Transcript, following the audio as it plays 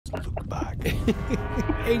Look back.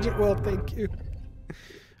 Agent Will, thank you.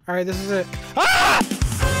 All right, this is it. Ah!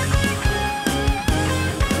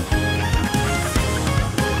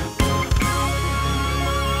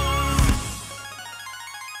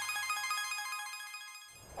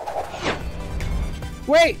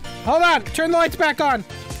 Wait, hold on. Turn the lights back on.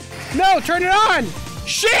 No, turn it on.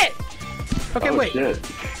 Shit. Okay, oh, wait. Shit.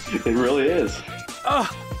 It really is. Oh.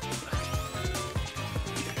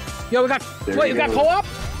 Yo, we got. Wait, we got co-op.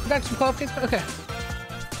 We got some co-op games. Okay.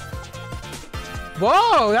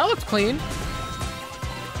 Whoa, that looks clean.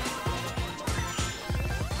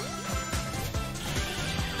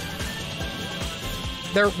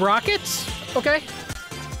 They're rockets. Okay.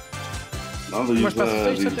 No, these,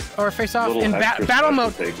 or face off in battle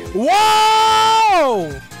mode.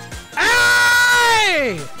 Whoa!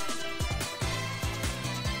 Hey!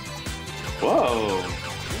 Whoa!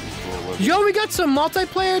 Yo, we got some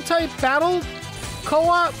multiplayer type battle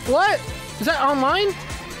co-op. What? Is that online?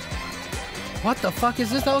 What the fuck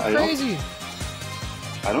is this? That looks crazy.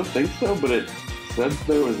 I don't think so, but it said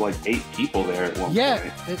there was like 8 people there at one point.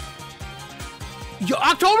 Yeah. Yo,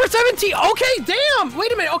 October 17th. Okay, damn.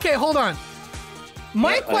 Wait a minute. Okay, hold on.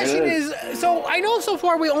 My question is, so I know so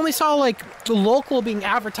far we only saw like the local being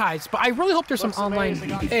advertised, but I really hope there's some online.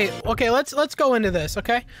 Hey, okay, let's go into this.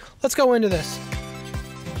 Okay, let's go into this.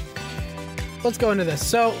 Let's go into this.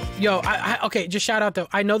 So, yo, okay, just shout out though.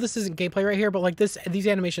 I know this isn't gameplay right here, but like these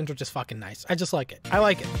animations are just fucking nice. I just like it. I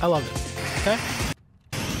like it. I love it. Okay.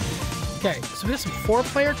 Okay, so we got some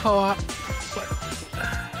 4-player co-op.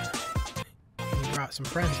 We brought some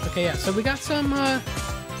friends. Okay, yeah. So we got some.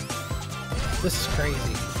 This is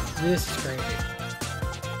crazy. This is crazy.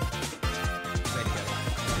 Way to go.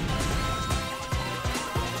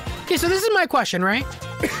 Okay, so this is my question, right?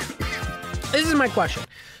 This is my question.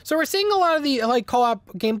 So we're seeing a lot of the like co-op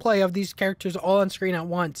gameplay of these characters all on screen at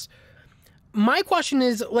once. My question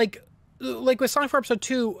is like with Sonic 4 Episode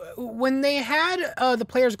 2, when they had the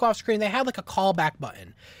players go off screen, they had like a callback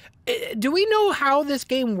button. Do we know how this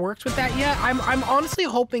game works with that yet? I'm honestly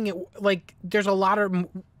hoping it like there's a lot of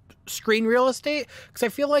screen real estate, because I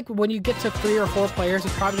feel like when you get to 3 or 4 players,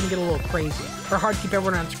 it's probably gonna get a little crazy or hard to keep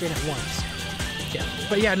everyone on screen at once. Yeah,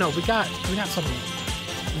 but yeah, no, we got some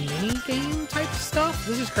mini game type stuff.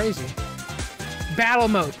 This is crazy. Battle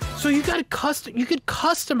mode. So you could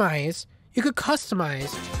customize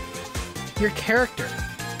your character.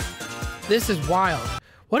 This is wild.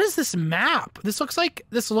 What is this map? This looks like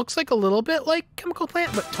a little bit like Chemical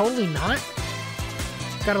Plant, but totally not.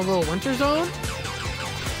 Got a little winter zone.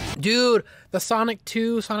 Dude, the Sonic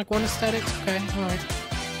 2, Sonic 1 aesthetics. Okay, alright.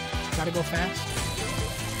 Gotta go fast.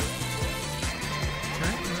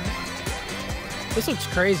 Alright. This looks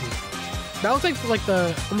crazy. That looks like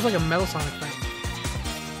almost like a Metal Sonic thing.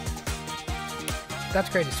 That's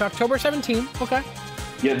crazy. So October 17th, okay.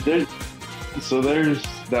 Yeah, there's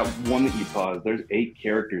that one that you paused. There's 8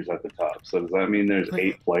 characters at the top. So does that mean there's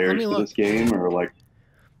 8 players for this game, or like?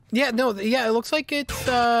 Yeah, no, yeah, it looks like it's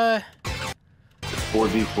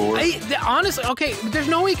 4v4. Honestly, okay, there's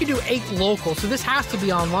no way you can do 8 local, so this has to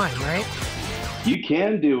be online, right? You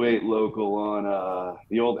can do 8 local on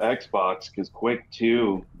the old Xbox, because Quake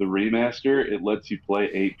 2, the remaster, it lets you play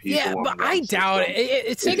 8 people. Yeah, but I doubt it.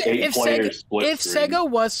 If Sega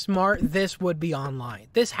was smart, this would be online.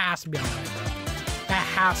 This has to be online, bro. That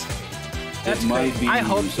has to be. That's crazy. I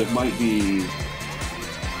hope so. It might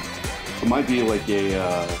be like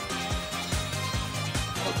a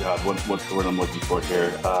oh god, what's the word I'm looking for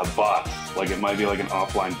here? Bots. Like it might be like an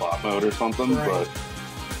offline bot mode or something, right. But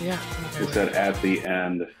yeah, it said at the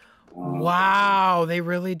end. Wow, they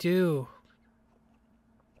really do.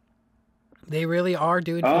 They really are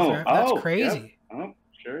doing that's crazy. Yeah. Oh,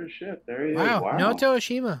 sure as shit. There he is. Wow. Noto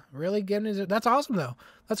Oshima. Really getting his. That's awesome though.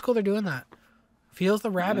 That's cool they're doing that. Feels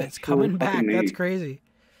the rabbits coming back. That's crazy.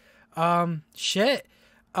 Shit.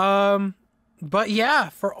 But yeah,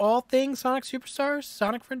 for all things Sonic Superstars,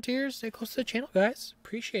 Sonic Frontiers, stay close to the channel, guys.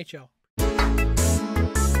 Appreciate y'all.